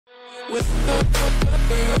Alright,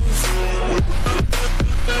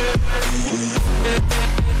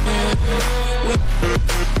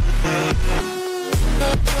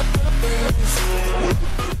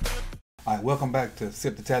 welcome back to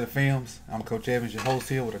Sip the Tally Films. I'm Coach Evans, your host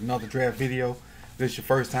here with another draft video. If this is your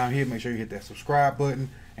first time here, make sure you hit that subscribe button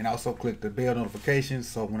and also click the bell notifications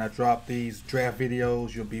so when I drop these draft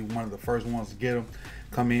videos, you'll be one of the first ones to get them.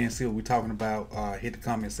 Come in, see what we're talking about, hit the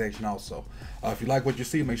comment section also. If you like what you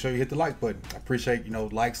see, make sure you hit the like button. I appreciate,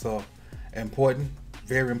 likes are important,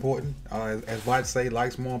 very important. As Vite say,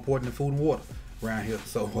 likes more important than food and water around here.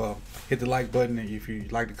 So hit the like button if you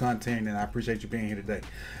like the content, and I appreciate you being here today.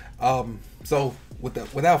 So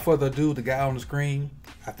without further ado, the guy on the screen,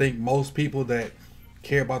 I think most people that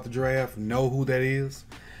care about the draft know who that is.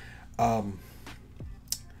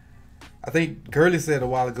 I think Gurley said a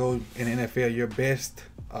while ago in the NFL, your best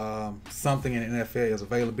something in the NFL is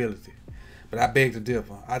availability. But I beg to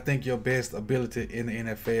differ. I think your best ability in the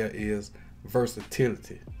NFL is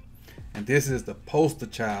versatility. And this is the poster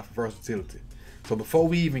child for versatility. So before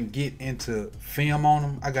we even get into film on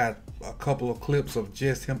him, I got a couple of clips of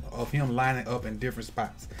just him lining up in different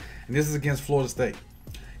spots. And this is against Florida State.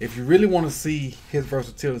 If you really want to see his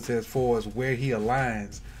versatility as far as where he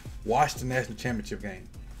aligns, watch the national championship game.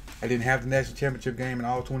 I didn't have the national championship game in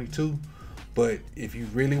all 22, but if you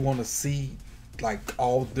really want to see like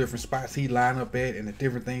all the different spots he line up at and the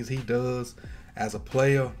different things he does as a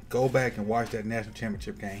player, go back and watch that national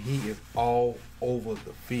championship game. He is all over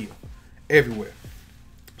the field, everywhere.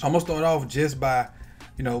 So I'm gonna start off just by,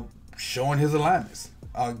 showing his alignments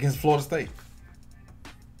against Florida State.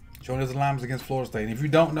 Showing his alignments against Florida State. And if you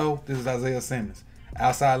don't know, this is Isaiah Simmons,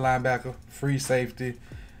 outside linebacker, free safety,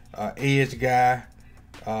 edge guy,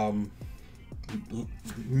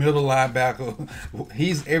 middle linebacker.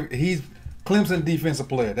 He's Clemson defensive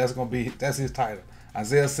player. That's his title.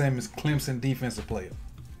 Isaiah Simmons, Clemson defensive player.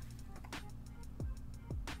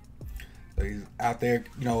 So he's out there,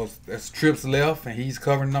 there's trips left, and he's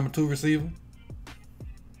covering number 2 receiver.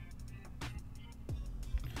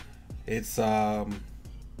 It's they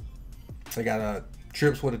got a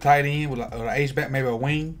trips with a tight end with an H-back, maybe a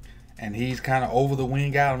wing, and he's kind of over the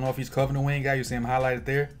wing guy. I don't know if he's covering the wing guy. You see him highlighted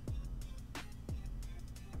there.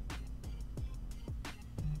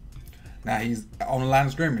 Now he's on the line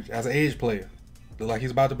of scrimmage as an edge player. Looks like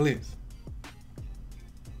he's about to blitz.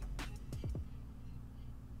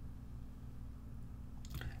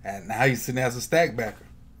 And now he's sitting as a stack backer.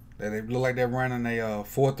 They look like they're running a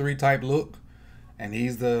 4-3 type look. And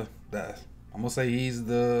he's I'm gonna say he's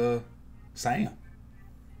the Sam.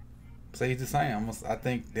 I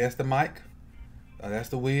think that's the Mike. That's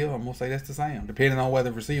the Will. I'm gonna say that's the Sam. Depending on where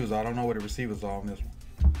the receivers are. I don't know where the receivers are on this one.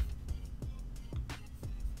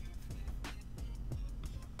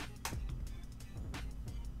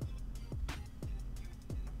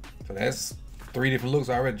 So that's 3 different looks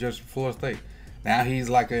already just for Florida State. Now he's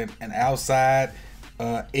like an outside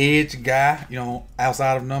edge guy,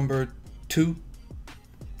 outside of number 2.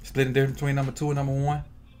 Splitting difference between number 2 and number 1.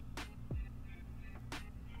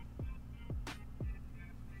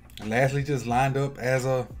 And lastly, just lined up as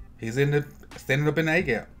he's standing up in the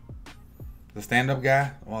A-gap. The stand-up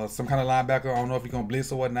guy, or some kind of linebacker. I don't know if he's gonna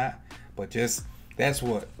blitz or whatnot, but that's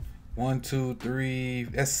what 1, 2, 3.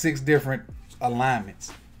 That's 6 different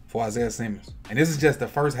alignments for Isaiah Simmons, and this is just the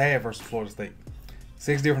first half versus Florida State.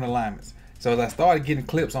 6 different alignments. So as I started getting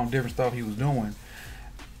clips on different stuff he was doing,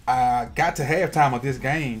 I got to halftime of this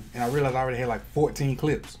game, and I realized I already had like 14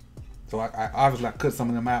 clips. So I obviously cut some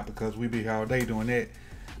of them out because we be here all day doing that.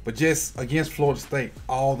 But just against Florida State,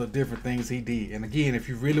 all the different things he did. And again, if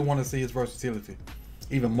you really want to see his versatility,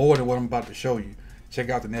 even more than what I'm about to show you, check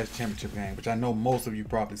out the national championship game, which I know most of you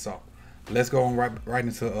probably saw. But let's go on right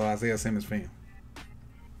into Isaiah Simmons' film.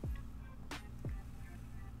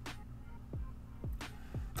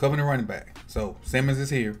 Covering the running back. So Simmons is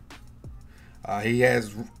here. He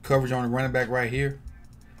has coverage on the running back right here.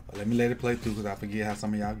 Let me let it play through because I forget how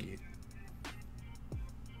some of y'all get.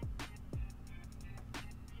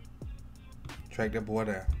 Track that boy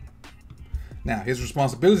down. Now, his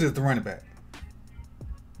responsibility is the running back.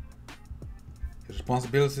 His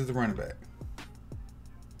responsibility is the running back.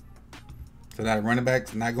 So now the running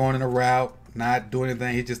back's not going in a route, not doing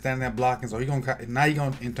anything. He's just standing there blocking. So he's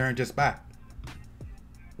gonna in turn just by.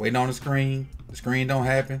 Waiting on the screen. The screen don't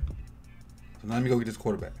happen. So now let me go get this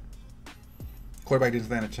quarterback. Quarterback didn't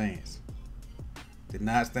stand a chance. Did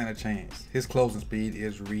not stand a chance. His closing speed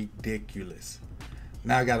is ridiculous.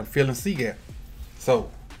 Now I got him filling C gap.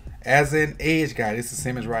 So, as an edge guy, this is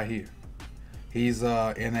Simmons right here. He's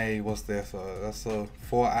in a, what's this? That's a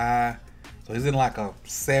 4I. So he's in like a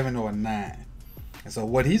 7 or a 9. And so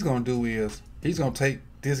what he's going to do is he's going to take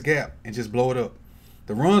this gap and just blow it up.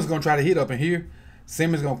 The run's going to try to hit up in here.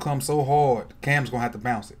 Simmons going to come so hard, Cam's going to have to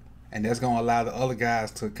bounce it. And that's going to allow the other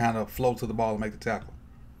guys to kind of float to the ball and make the tackle.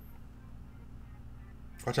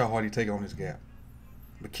 Watch how hard he take on this gap.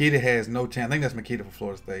 McKitty has no chance. I think that's McKitty for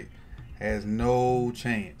Florida State. Has no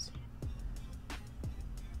chance.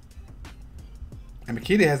 And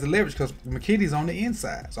McKitty has the leverage because McKitty's on the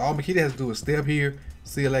inside. So all McKitty has to do is step here,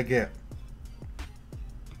 seal that gap.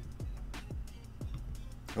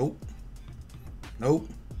 Nope. Nope.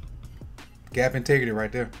 Gap integrity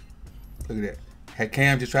right there. Look at that. Had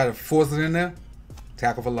Cam just try to force it in there,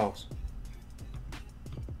 tackle for loss.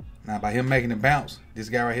 Now by him making it bounce, this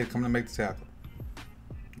guy right here coming to make the tackle.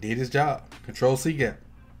 Did his job. Control C gap.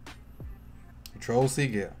 Control C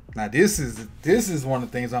gap. Now this is one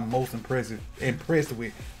of the things I'm most impressed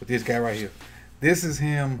with this guy right here. This is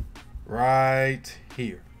him right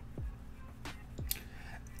here.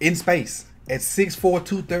 In space at 6'4",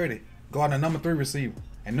 230, guarding a number 3 receiver.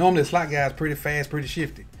 And normally the slot guy is pretty fast, pretty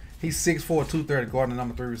shifty. He's 6'4", 230, guarding a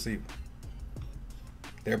number 3 receiver.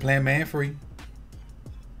 They're playing man free.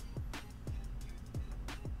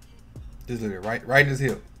 Just look at it, right in his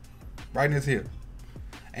hip. Right in his hip.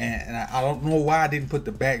 And I don't know why I didn't put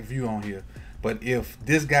the back view on here. But if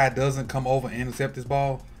this guy doesn't come over and intercept this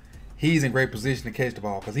ball, he's in great position to catch the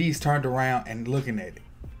ball because he's turned around and looking at it.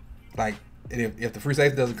 Like, if the free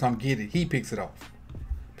safety doesn't come get it, he picks it off.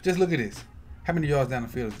 But just look at this. How many yards down the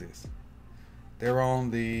field is this? They're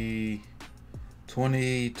on the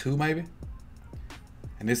 22 maybe.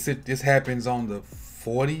 And this happens on the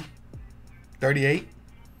 40, 38.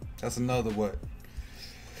 That's another what?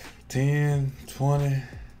 10, 20,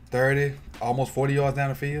 30, almost 40 yards down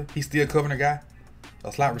the field. He's still covering a guy.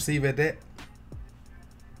 A slot receiver at that.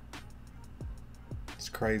 It's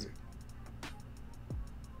crazy.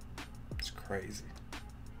 It's crazy.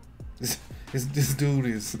 This dude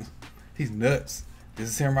is, he's nuts. This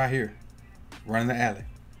is him right here, running the alley.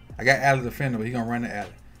 I got alley defender, but he's gonna run the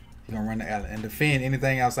alley. He's gonna run the alley and defend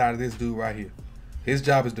anything outside of this dude right here. His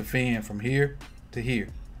job is defend from here to here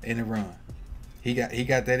in the run. He got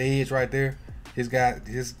that edge right there. His job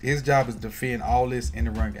is to defend all this in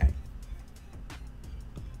the run game.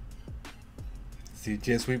 See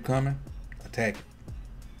jet sweep coming, attack it.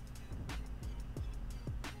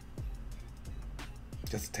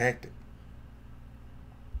 Just attacked it.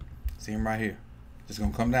 See him right here. Just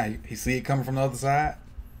gonna come down. He see it coming from the other side.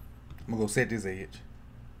 I'm gonna go set this edge.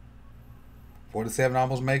 47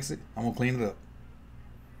 almost makes it. I'm gonna clean it up.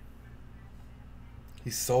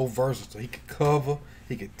 He's so versatile. He can cover.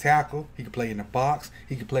 He can tackle. He can play in the box.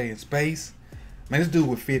 He can play in space. Man, this dude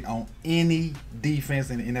would fit on any defense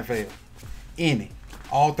in the NFL. Any.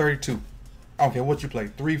 All 32. I don't care what you play.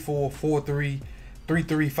 3-4, 4-3,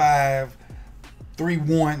 3-3-5,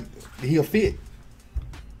 3-1. He'll fit.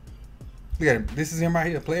 Look at him. This is him right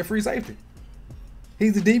here. Player free safety.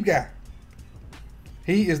 He's the deep guy.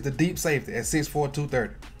 He is the deep safety at 6'4",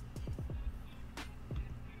 230.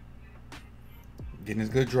 Getting his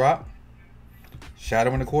good drop.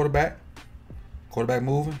 Shadowing the quarterback. Quarterback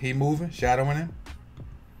moving. He moving. Shadowing him.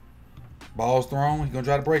 Ball's thrown. He's going to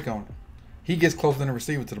try to break on it. He gets closer than the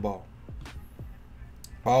receiver to the ball.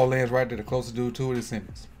 Ball lands right there. The closest dude to it is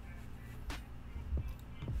Simmons.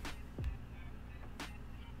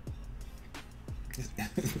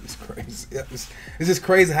 It's crazy. It's just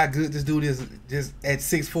crazy how good this dude is just at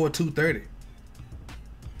 6'4", 230.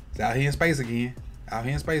 It's out here in space again. Out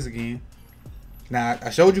here in space again. Now, I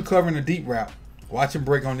showed you covering the deep route. Watch him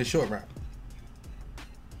break on this short route.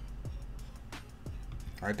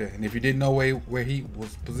 Right there. And if you didn't know where he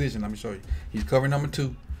was positioned, let me show you. He's covering number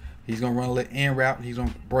 2. He's going to run a little end route, and he's going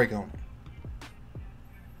to break on it.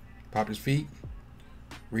 Pop his feet.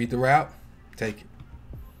 Read the route. Take it.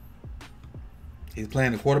 He's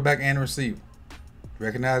playing the quarterback and the receiver.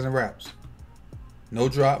 Recognizing routes. No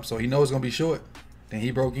drop, so he knows it's going to be short. Then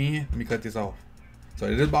he broke in. Let me cut this off. So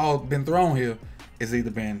if this ball been thrown here, it's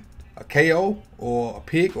either been a KO or a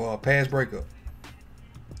pick or a pass breakup.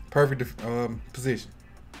 Perfect position.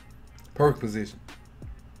 Perfect position.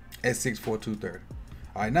 At 6'4", 230.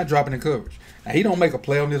 All right, not dropping the coverage. Now, he don't make a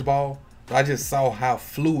play on this ball, but I just saw how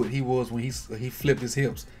fluid he was when he flipped his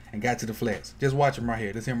hips and got to the flats. Just watch him right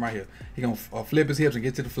here. This is him right here. He going to flip his hips and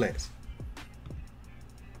get to the flats.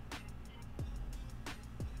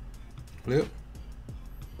 Flip.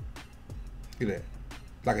 Look at that.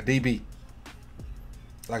 Like a DB.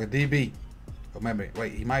 Like a DB. Oh, maybe,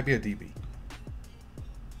 wait, he might be a DB.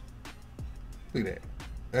 Look at that.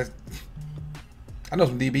 That's. I know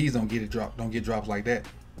some DBs don't get drops like that.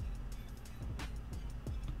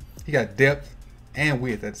 He got depth and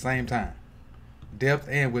width at the same time. depth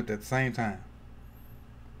and width at the same time.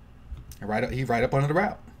 And he's right up under the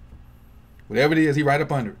route. Whatever it is, he right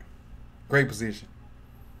up under it. Great position.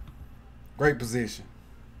 Great position.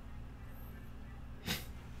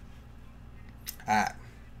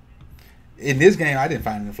 In this game, I didn't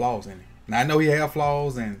find any flaws in it. Now I know he had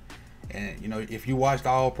flaws, and you know, if you watched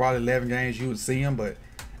all probably 11 games, you would see him. But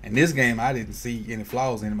in this game, I didn't see any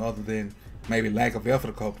flaws in him other than maybe lack of effort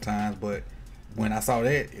a couple times. But when I saw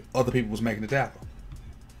that, other people was making the tackle.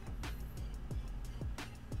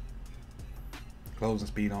 Closing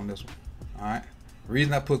speed on this one. All right. The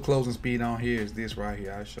reason I put closing speed on here is this right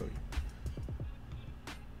here. I'll show you.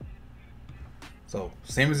 So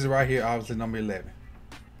Simmons is right here, obviously number 11.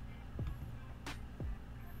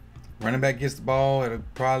 Running back gets the ball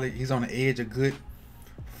at he's on the edge a good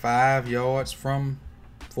 5 yards from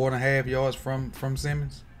 4.5 yards from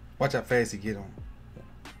Simmons. Watch how fast he get on.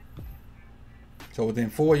 So within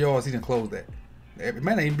 4 yards, he done close that. It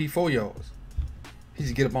might not even be 4 yards. He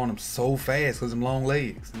just get up on him so fast because of them long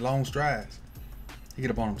legs and long strides. He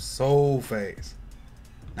get up on him so fast.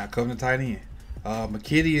 Now covering the tight end.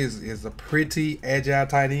 McKitty is a pretty agile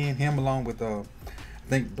tight end. Him along with I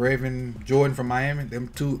think Brevin Jordan from Miami. Them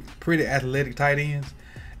two pretty athletic tight ends.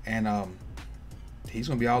 And he's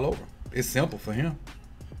gonna be all over. It's simple for him.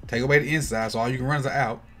 Take away the inside, so all you can run is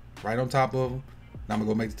out, right on top of him. Now I'm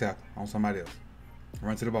gonna go make the tackle on somebody else.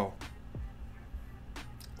 Run to the ball.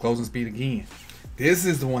 Closing speed again. This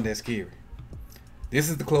is the one that's scary. This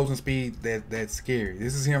is the closing speed that's scary.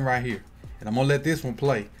 This is him right here. And I'm gonna let this one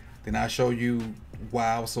play. Then I'll show you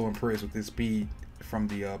why I was so impressed with this speed from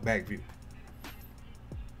the back view.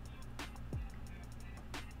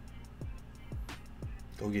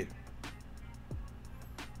 Go get it.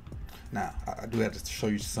 Now, I do have to show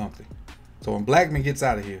you something. So when Blackman gets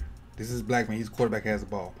out of here, this is Blackman, he's quarterback, has the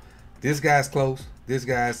ball. This guy's close. This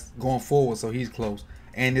guy's going forward, so he's close.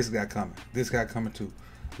 And this guy coming. This guy coming too.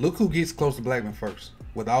 Look who gets close to Blackman first,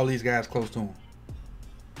 with all these guys close to him.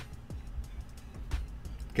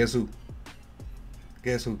 Guess who?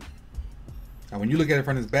 Guess who? Now when you look at it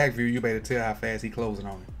from his back view, you better tell how fast he closing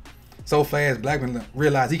on it. So fast, Blackman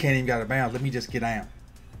realized he can't even get out of bounds. Let me just get down.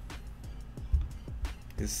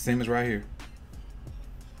 This is Simmons right here.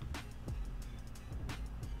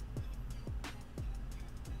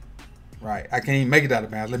 Right, I can't even make it out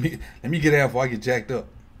of bounds. Let me get down before I get jacked up.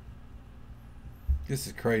 This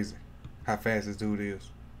is crazy, how fast this dude is.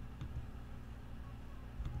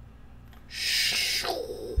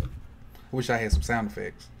 Wish I had some sound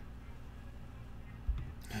effects.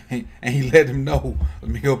 And he let him know.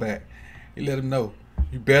 Let me go back. He let him know.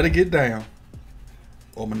 You better get down,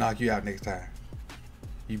 or I'm gonna knock you out next time.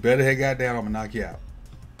 You better have got down, or I'm gonna knock you out.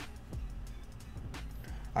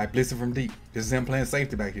 All right, blitzing from deep. This is him playing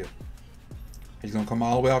safety back here. He's gonna come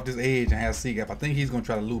all the way off this edge and have C gap. I think he's gonna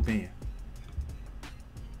try to loop in.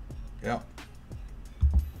 Yep.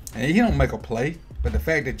 And he don't make a play, but the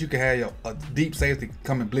fact that you can have a deep safety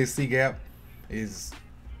come and blitz C gap is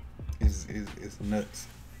nuts.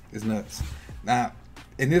 It's nuts. Now,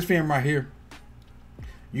 in this film right here,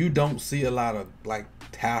 you don't see a lot of like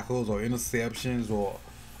tackles or interceptions or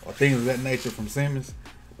things of that nature from Simmons,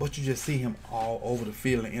 but you just see him all over the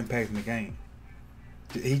field and impacting the game.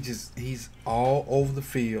 He's all over the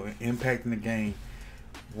field and impacting the game.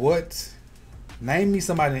 Name me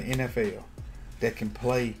somebody in the NFL that can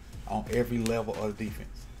play on every level of the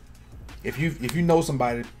defense. If you know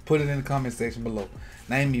somebody, put it in the comment section below.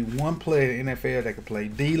 Name me one player in the NFL that can play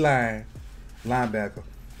D-line, linebacker,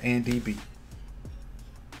 and DB.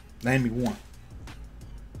 Name me one.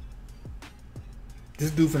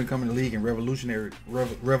 This dude finna come in the league and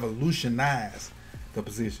revolutionize the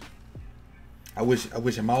position. I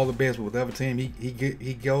wish him all the best with whatever team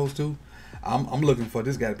he goes to. I'm looking for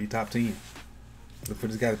this guy to be top 10. Look for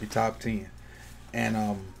this guy to be top 10.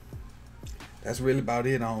 And that's really about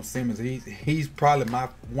it on Simmons. He's probably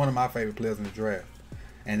one of my favorite players in the draft.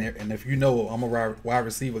 And if you know, I'm a wide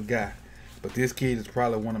receiver guy, but this kid is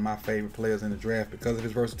probably one of my favorite players in the draft because of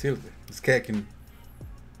his versatility. This cat can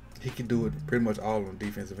do it pretty much all on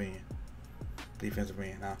defensive end.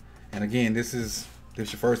 Now, and again, this is your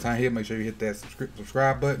first time here, make sure you hit that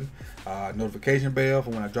subscribe button, notification bell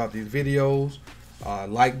for when I drop these videos,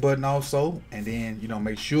 like button also, and then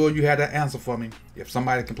make sure you have that answer for me if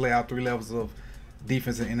somebody can play all 3 levels of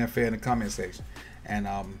defense in NFL in the comment section. And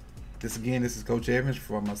this is Coach Evans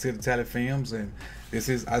from City Talent Films, and this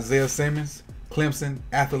is Isaiah Simmons, Clemson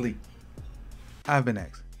athlete. I've been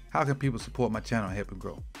asked, how can people support my channel and help it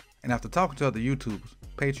grow? And after talking to other YouTubers,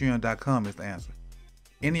 Patreon.com is the answer.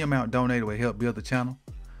 Any amount donated will help build the channel.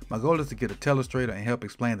 My goal is to get a telestrator and help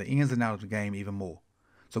explain the ins and outs of the game even more.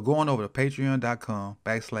 So go on over to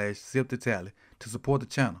patreon.com/ZipTheTally to support the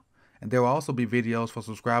channel. And there will also be videos for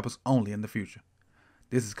subscribers only in the future.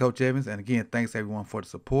 This is Coach Evans, and again, thanks everyone for the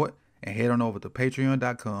support. And head on over to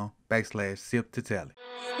patreon.com/ZipTheTally.